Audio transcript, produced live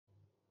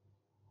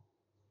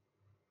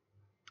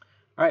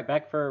Alright,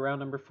 back for round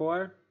number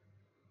 4.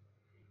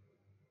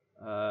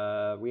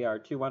 We are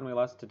 2-1. We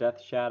lost to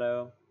Death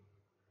Shadow.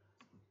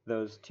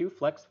 Those 2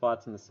 flex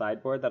slots in the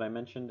sideboard that I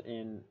mentioned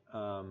in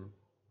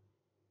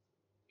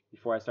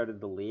before I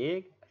started the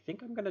league, I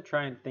think I'm going to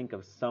try and think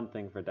of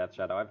something for Death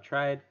Shadow. I've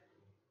tried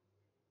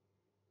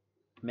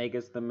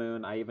Megas the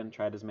Moon. I even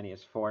tried as many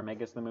as 4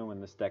 Megas the Moon when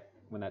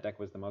that deck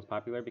was the most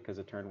popular, because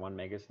a turn 1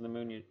 Megas the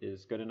Moon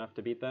is good enough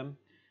to beat them.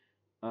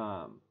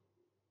 But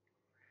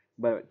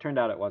it turned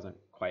out it wasn't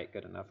quite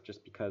good enough,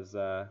 just because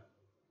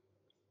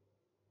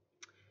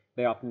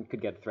they often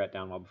could get a threat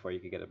down well before you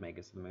could get a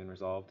Megas the Moon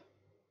resolved.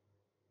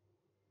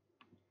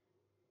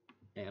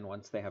 And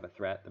once they have a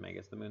threat, the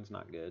Megas the Moon's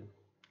not good.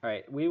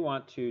 Alright, we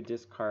want to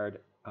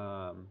discard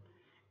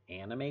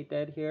Animate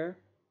Dead here.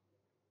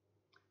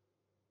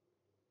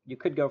 You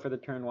could go for the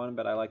turn 1,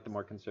 but I like the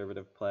more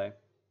conservative play.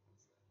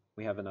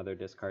 We have another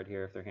discard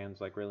here if their hand's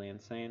like really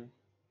insane.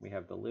 We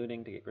have the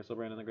looting to get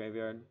Gristlebrand in the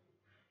graveyard.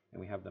 And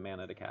we have the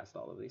mana to cast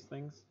all of these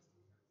things.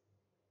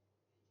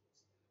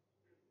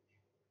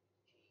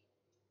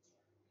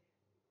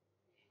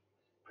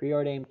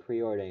 Preordain,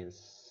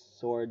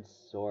 Sword,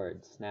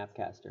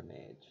 Snapcaster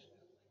Mage.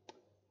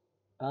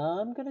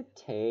 I'm gonna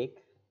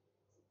take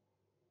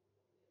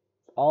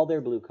all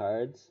their blue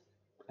cards,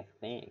 I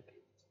think.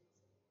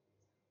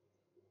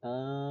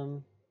 I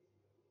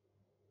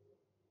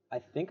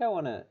think I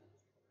want to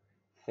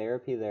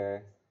therapy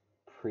their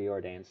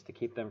Preordains to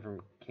keep them from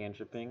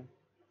cantripping.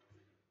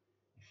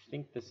 I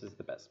think this is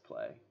the best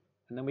play.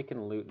 And then we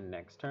can loot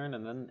next turn,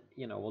 and then,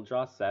 we'll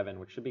draw 7,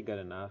 which should be good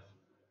enough.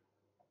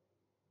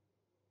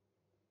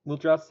 We'll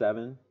draw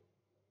 7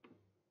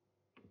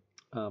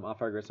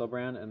 off our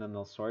Gristlebrand, and then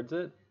they'll Swords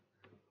it.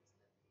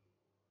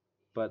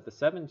 But the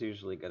 7's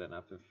usually good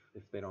enough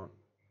if they don't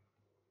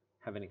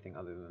have anything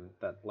other than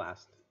that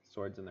last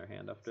Swords in their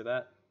hand after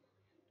that.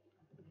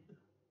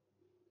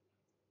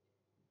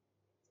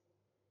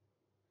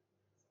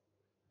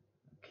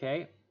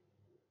 Okay.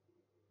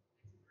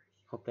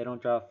 Hope they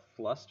don't draw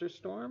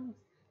Flusterstorm.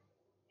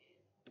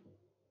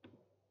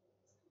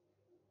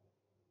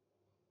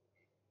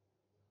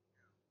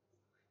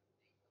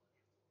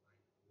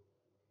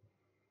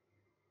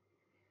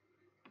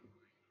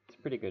 It's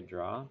a pretty good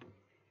draw.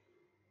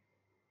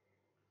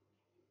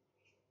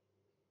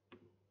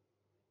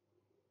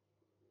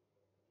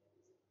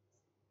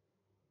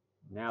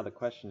 Now the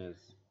question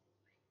is,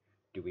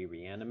 do we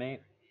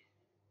reanimate?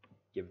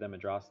 Give them a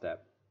draw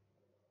step.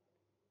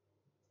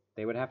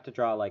 They would have to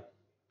draw like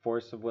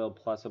Force of Will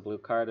plus a blue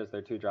card as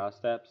their 2 draw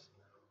steps,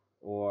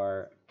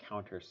 or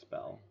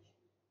Counterspell.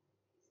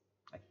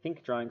 I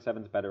think drawing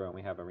 7's better when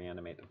we have a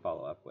reanimate to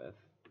follow up with.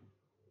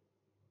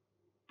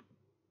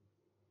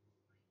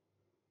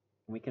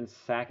 We can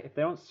sack, if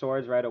they don't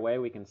Swords right away,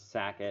 we can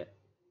sack it,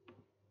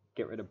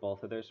 get rid of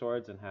both of their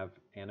Swords, and have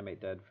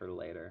Animate Dead for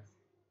later.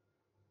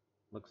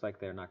 Looks like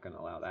they're not going to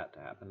allow that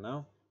to happen,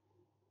 though.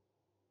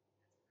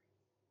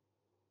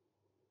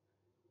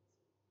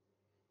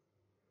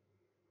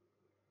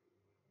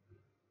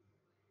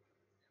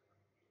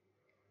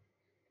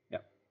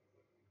 Yep.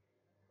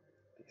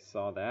 They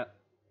saw that.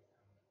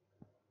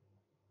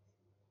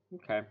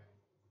 Okay.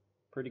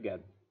 Pretty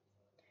good.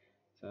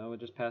 So we'll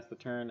just pass the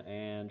turn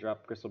and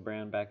drop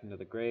Gristlebrand back into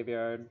the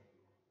graveyard.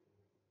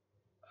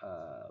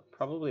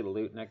 Probably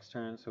loot next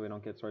turn so we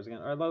don't get Swords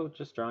again. Although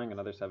just drawing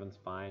another 7's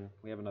fine.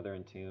 We have another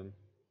Entomb.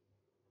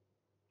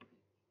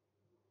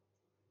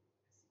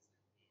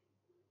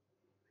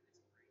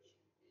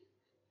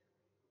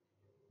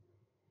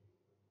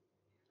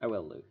 I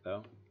will loot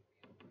though.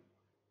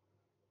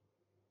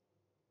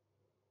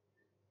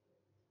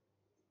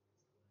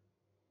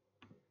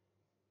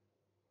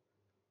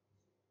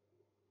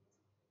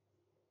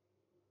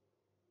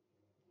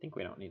 I think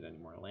we don't need any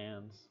more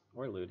lands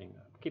or looting.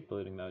 Keep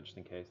looting though, just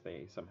in case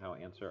they somehow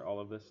answer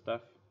all of this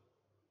stuff.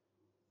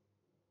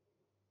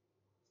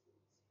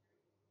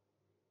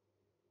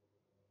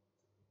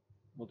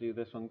 We'll do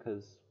this one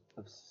because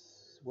of,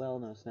 well,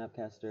 no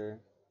Snapcaster.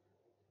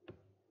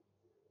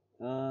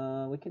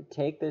 We can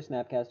take their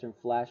Snapcaster and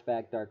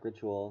flashback Dark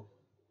Ritual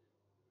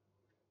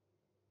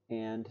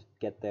and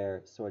get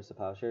their Swords to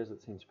Plowshares.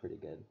 It seems pretty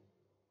good.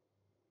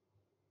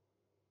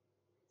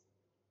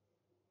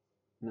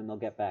 And then they'll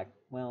get back,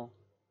 well,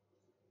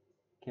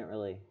 can't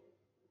really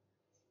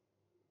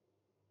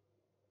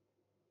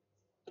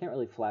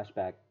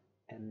flashback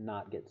and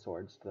not get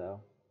Swords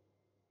though.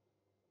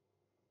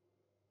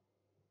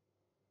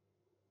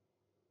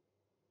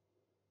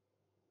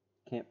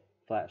 Can't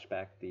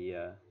flashback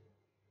the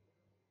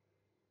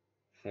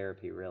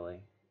therapy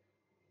really.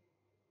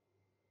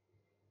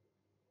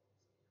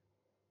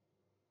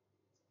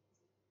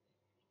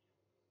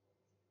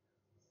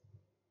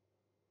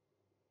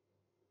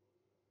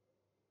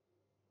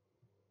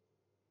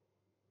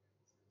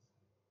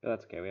 But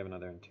that's okay, we have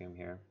another Entomb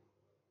here.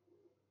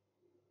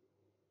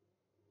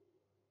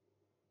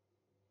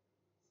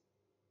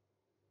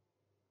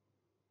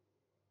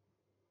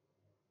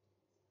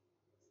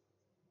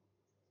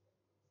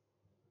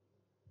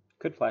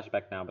 Could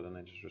flashback now, but then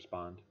they just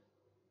respond.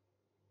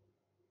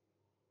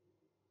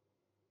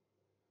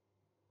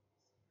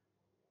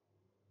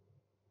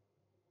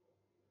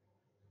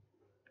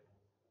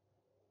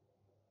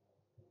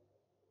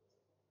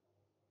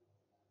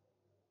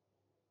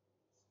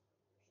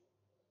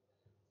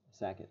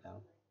 Sack it now.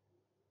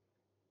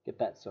 Get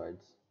that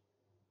swords.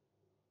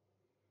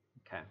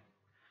 Okay.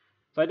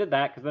 So I did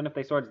that, because then if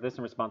they swords this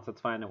in response,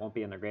 that's fine. It won't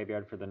be in their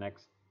graveyard for the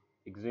next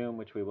Exhume,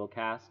 which we will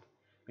cast.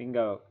 We can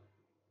go,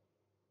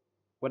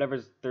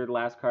 whatever's their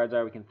last cards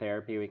are, we can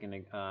Therapy, we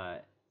can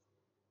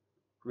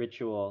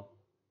Ritual,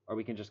 or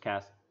we can just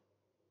cast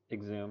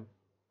Exhume.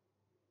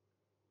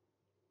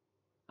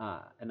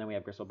 And then we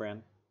have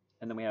Gristlebrand.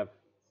 And then we have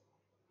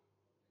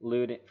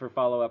Looting. For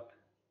follow-up,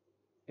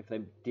 if they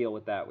deal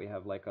with that, we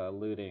have like a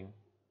Looting,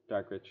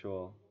 Dark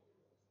Ritual,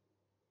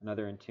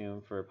 another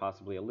Entomb for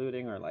possibly a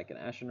Looting, or like an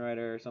Ashen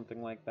Rider or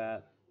something like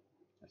that.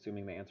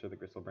 Assuming they answer the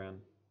Gristlebrand.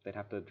 They'd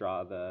have to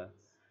draw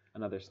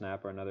another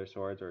Snap or another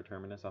Swords or a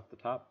Terminus off the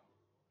top,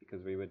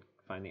 because we would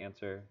find the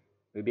answer.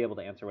 We'd be able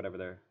to answer whatever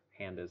their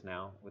hand is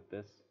now with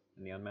this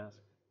in the Unmask.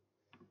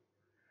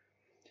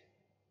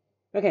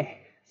 Okay,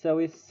 so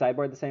we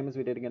sideboard the same as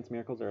we did against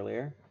Miracles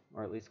earlier,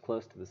 or at least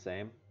close to the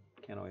same.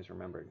 Can't always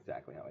remember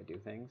exactly how I do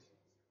things.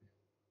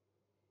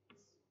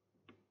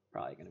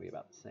 Probably going to be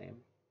about the same.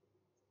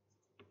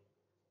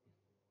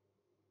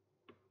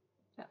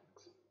 That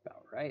looks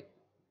about right.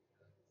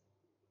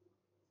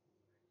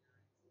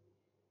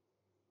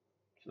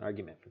 It's an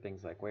argument for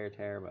things like Wear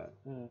Tear, but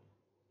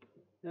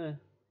yeah,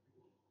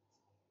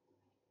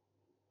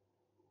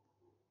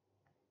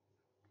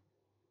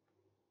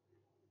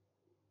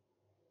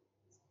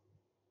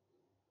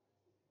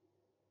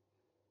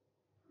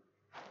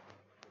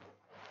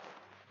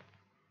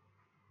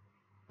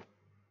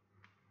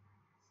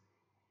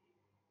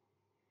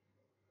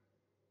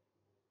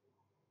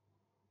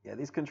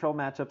 these control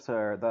matchups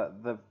are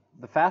the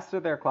faster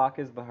their clock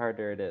is, the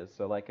harder it is.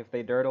 So like if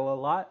they dirtle a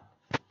lot,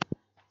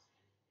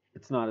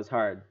 it's not as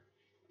hard.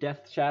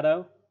 Death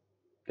Shadow,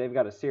 they've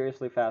got a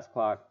seriously fast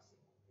clock,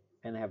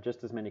 and they have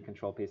just as many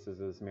control pieces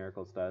as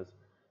Miracles does.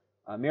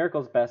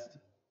 Miracles' best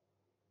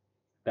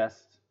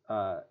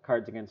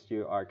cards against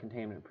you are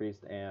Containment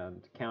Priest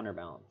and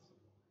Counterbalance.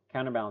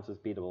 Counterbalance is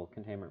beatable,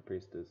 Containment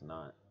Priest is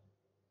not.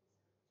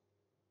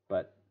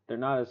 But they're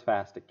not as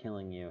fast at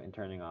killing you and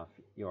turning off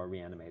your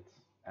reanimates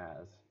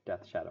as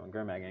Death Shadow and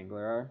Gurmag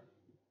Angler are.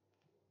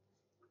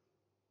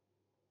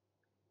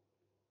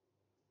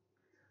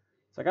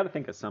 So I got to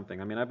think of something.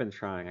 I mean, I've been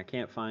trying. I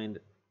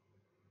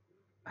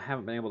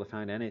haven't been able to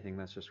find anything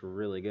that's just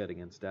really good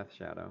against Death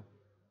Shadow.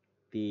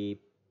 The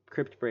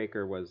Crypt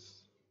Breaker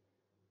was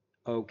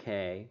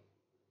okay,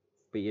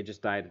 but you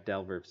just died to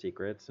Delver of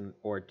Secrets,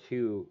 or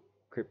two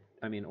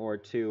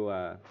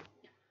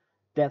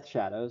Death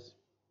Shadows.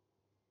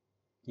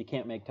 You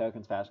can't make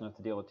tokens fast enough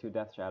to deal with two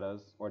Death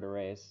Shadows or to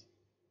race.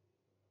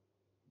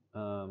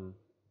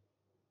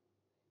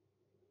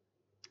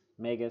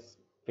 Magus,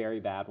 very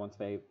bad once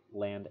they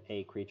land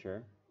a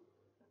creature,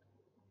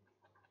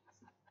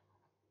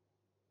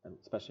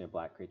 especially a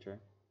black creature.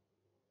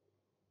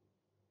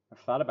 I've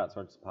thought about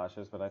Swords of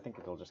Pashas, but I think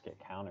it'll just get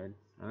countered.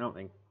 I don't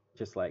think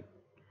just like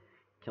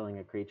killing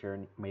a creature,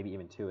 and maybe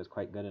even two, is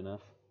quite good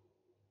enough.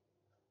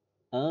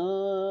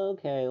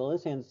 Okay, well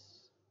this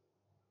hand's,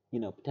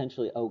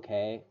 potentially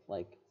okay.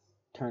 Like,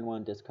 turn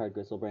 1, discard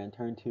Gristlebrand,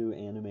 turn 2,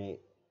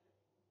 animate,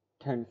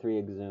 turn 3,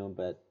 Exhume,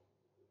 but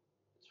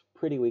it's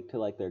pretty weak to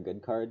like their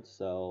good cards,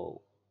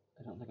 so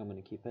I don't think I'm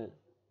going to keep it.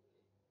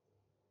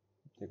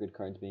 Their good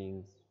cards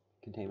being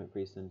Containment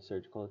Priest and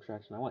Surgical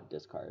Extraction. I want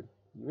discard.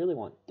 You really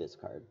want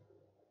discard.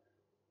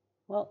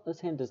 Well, this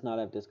hand does not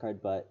have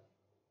discard, but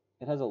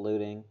it has a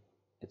Looting.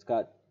 It's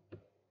got,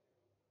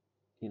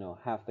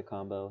 half the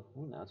combo.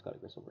 Ooh, now it's got a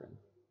Gristlebrand.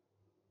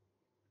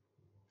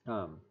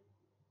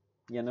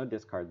 Yeah, no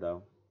discard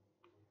though.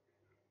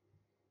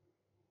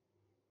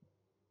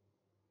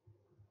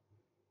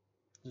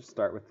 Just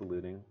start with the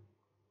Looting.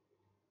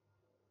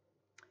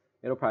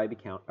 It'll probably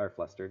be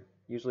flustered.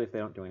 Usually if they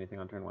don't do anything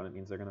on turn 1, it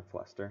means they're going to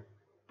fluster.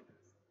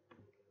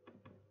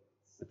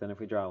 But then if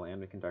we draw a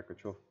land, we can Dark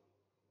Ritual.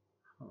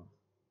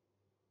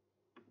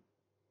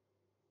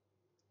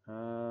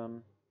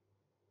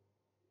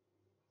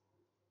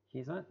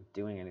 He's not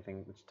doing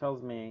anything, which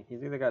tells me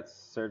he's either got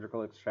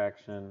Surgical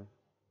Extraction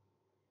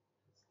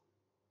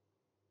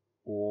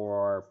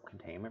or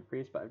Containment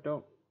Priest, but I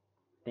don't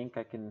think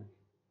I can...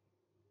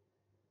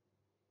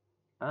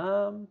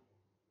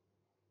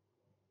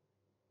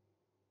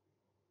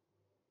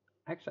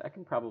 Actually, I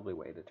can probably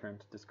wait a turn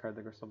to discard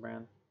the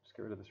Gristlebrand. Just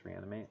get rid of this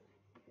Reanimate.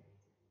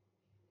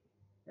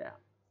 Yeah.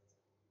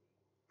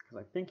 Because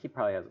I think he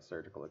probably has a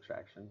Surgical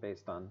Extraction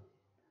based on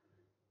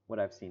what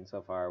I've seen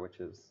so far,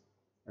 which is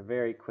a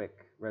very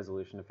quick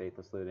resolution of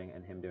Faithless Looting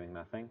and him doing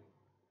nothing.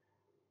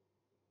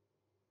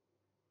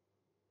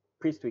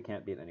 Priest we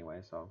can't beat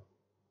anyway, so I'm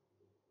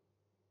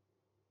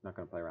not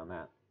going to play around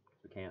that,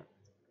 because we can't.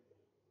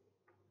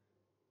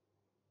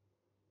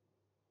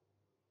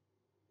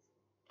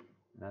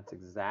 And that's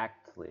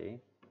exactly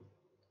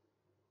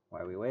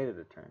why we waited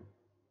a turn.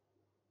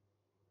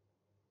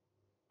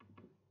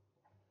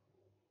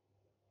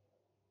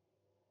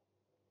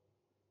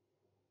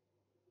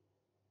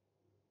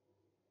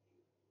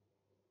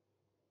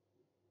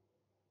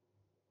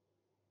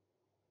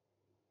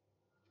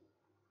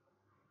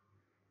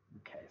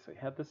 Okay, so he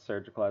had the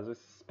surgical as I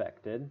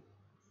suspected.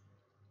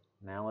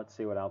 Now let's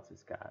see what else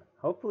he's got.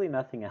 Hopefully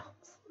nothing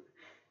else.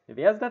 If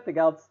he has nothing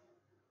else,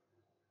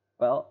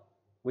 well,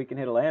 we can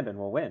hit a land and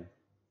we'll win.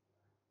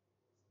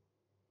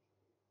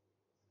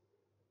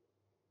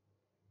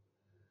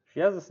 If he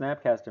has a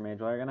Snapcaster Mage,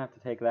 well, we're going to have to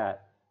take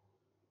that.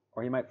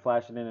 Or he might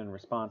flash it in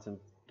response and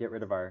get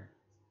rid of our...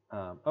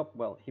 oh,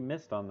 well, he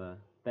missed on the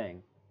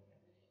thing.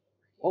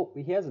 Oh,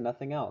 he has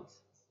nothing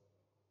else.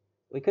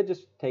 We could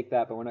just take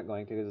that, but we're not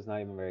going to because it's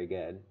not even very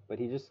good. But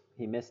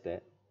he missed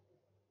it.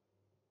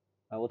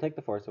 We'll take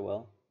the Force of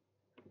Will.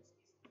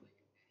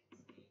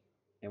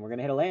 And we're going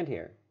to hit a land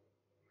here.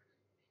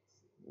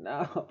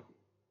 No.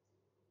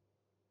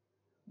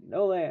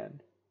 No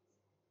land.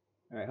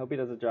 Alright, hope he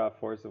doesn't draw a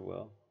Force of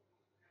Will.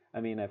 I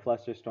mean, a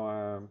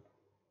Flusterstorm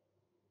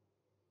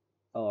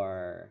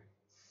or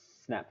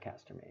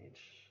Snapcaster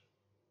Mage.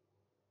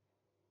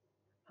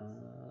 I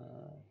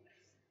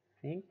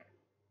think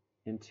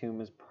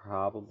Entomb is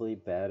probably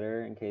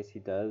better in case he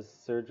does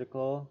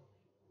surgical.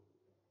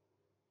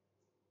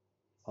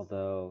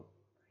 Although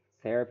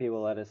Therapy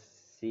will let us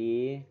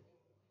see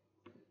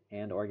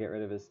and or get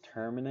rid of his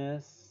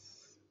Terminus.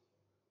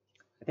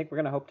 I think we're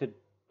going to hope to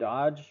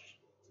dodge.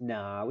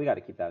 Nah, we got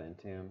to keep that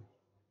Entomb.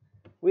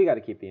 We got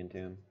to keep the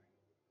Entomb.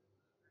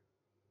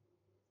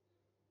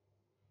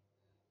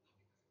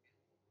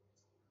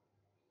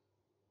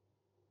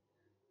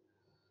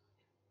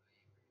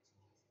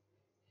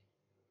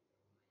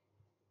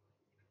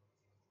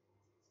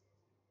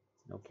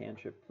 No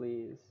cantrip,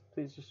 please.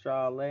 Please just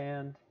draw a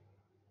land.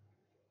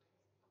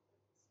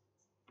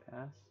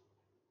 Pass.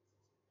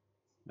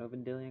 No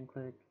Vendilion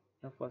Click.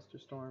 No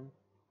Flusterstorm.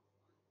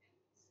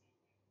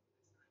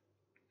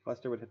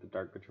 Fluster would hit the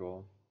Dark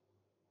Patrol.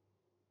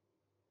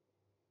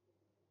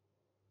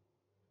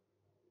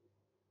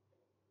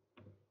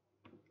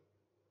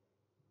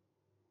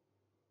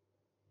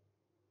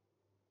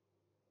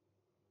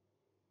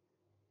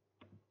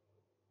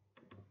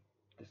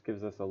 Just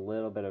gives us a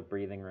little bit of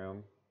breathing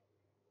room.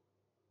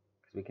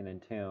 Because we can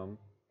Entomb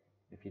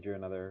if you drew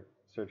another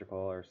surgical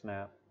or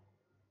snap.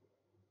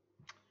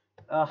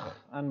 Ugh,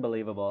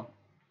 unbelievable.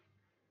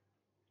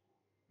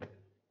 You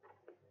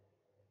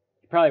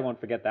probably won't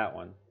forget that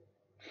one.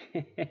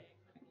 That's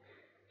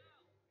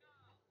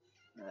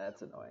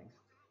annoying.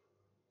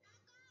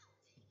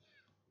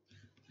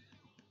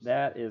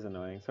 That is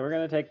annoying. So we're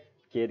going to take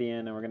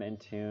Gideon and we're going to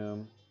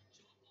Entomb.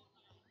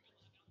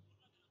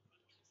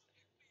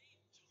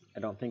 I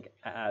don't think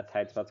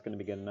Tight Spot's going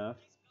to be good enough.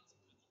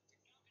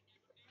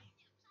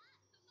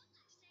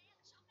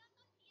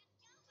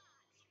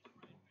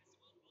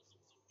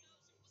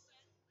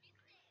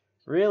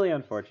 Really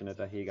unfortunate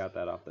that he got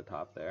that off the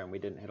top there and we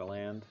didn't hit a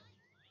land.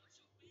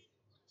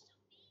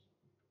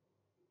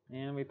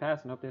 And we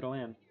pass and hope to hit a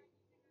land.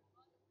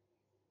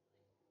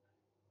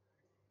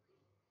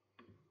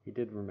 He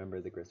did remember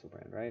the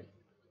Gristlebrand, right?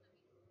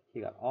 He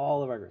got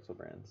all of our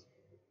Gristlebrands.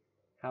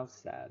 How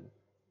sad.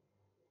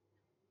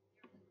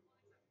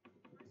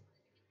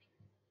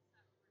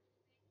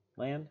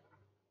 Land?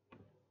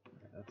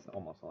 That's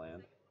almost a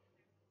land.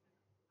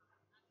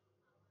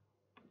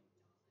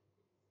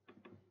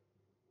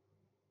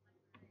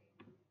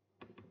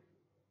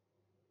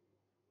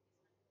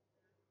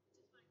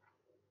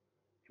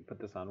 Put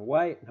this on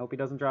white and hope he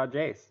doesn't draw a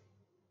Jace.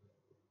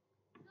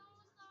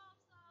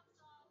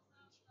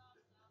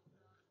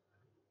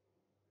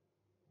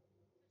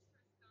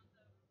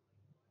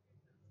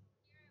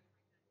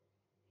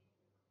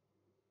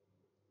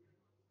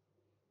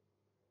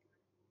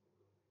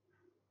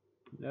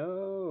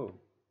 No.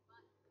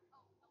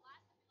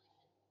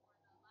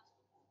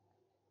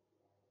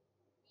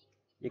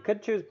 You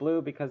could choose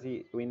blue because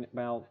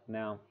well,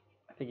 no.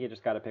 I think you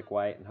just got to pick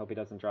white and hope he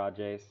doesn't draw a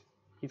Jace.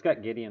 He's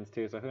got Gideons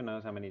too, so who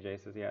knows how many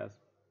Jaces he has.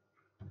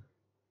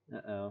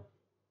 Uh-oh.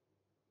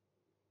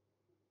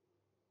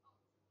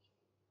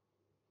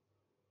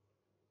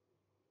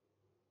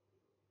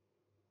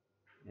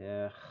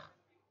 Yeah.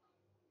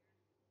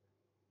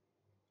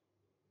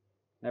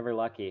 Never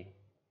lucky.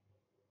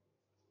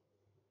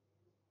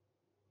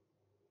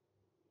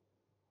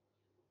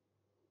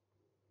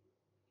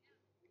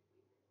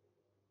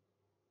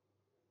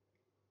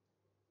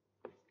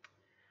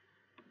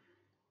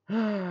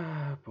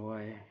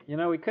 Boy. You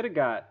know, we could have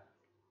got...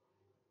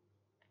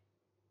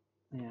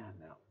 Yeah,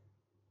 no. I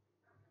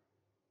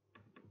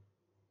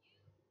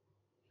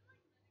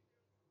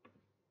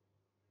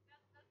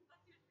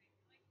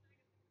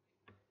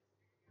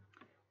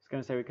was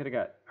going to say we could have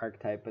got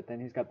Archetype, but then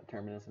he's got the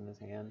Terminus in his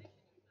hand.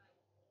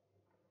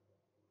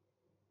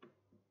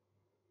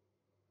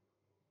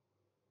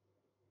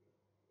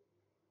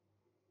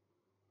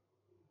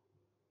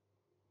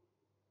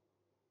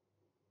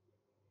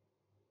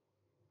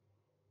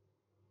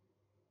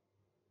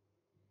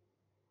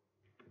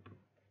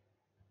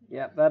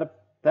 Yeah, that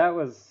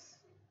was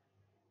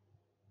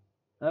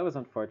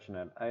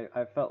unfortunate.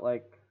 I felt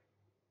like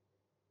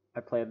I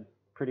played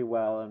pretty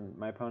well, and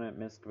my opponent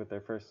missed with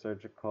their first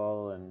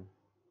surgical and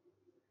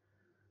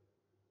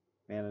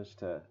managed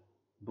to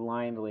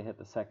blindly hit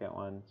the second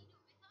one.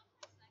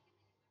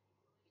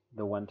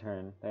 the one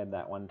turn. They had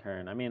that one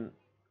turn. I mean,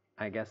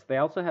 I guess they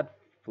also had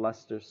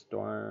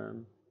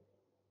Flusterstorm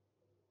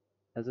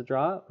as a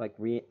draw, like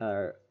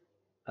Flusterstorm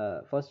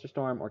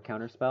or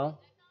Counterspell.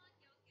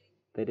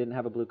 They didn't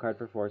have a blue card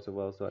for Force of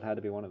Will, so it had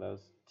to be one of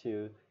those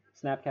two.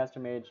 Snapcaster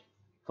Mage,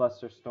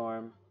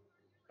 Flusterstorm,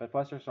 but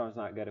Flusterstorm's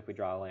not good if we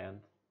draw a land.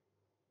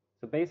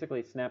 So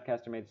basically,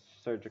 Snapcaster Mage,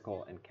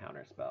 Surgical, and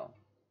Counterspell.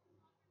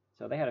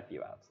 So they had a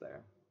few outs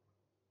there,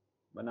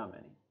 but not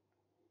many.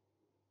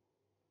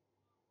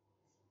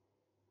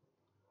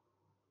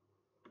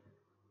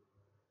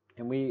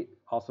 And we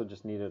also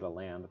just needed a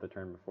land the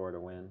turn before to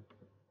win.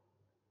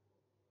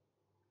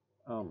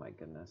 Oh my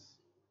goodness.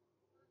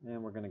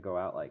 And we're going to go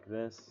out like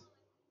this.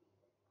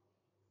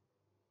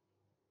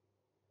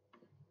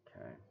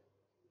 Okay.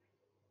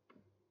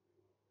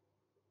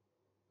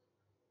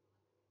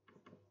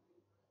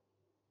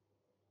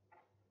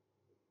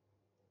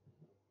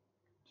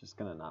 Just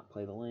going to not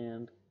play the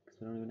land because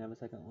we don't even have a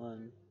second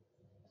one.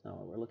 That's not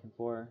what we're looking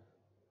for.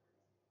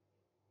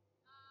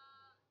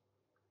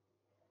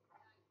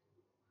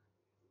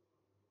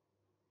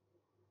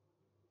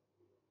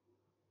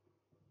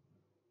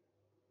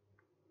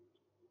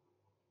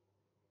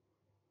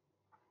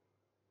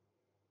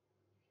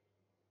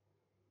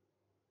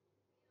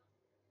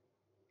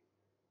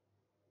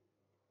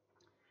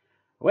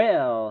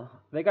 Well,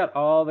 they got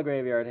all the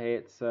graveyard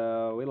hate,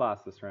 so we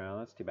lost this round.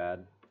 That's too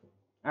bad.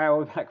 All right,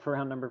 we'll be back for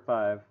round number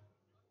 5.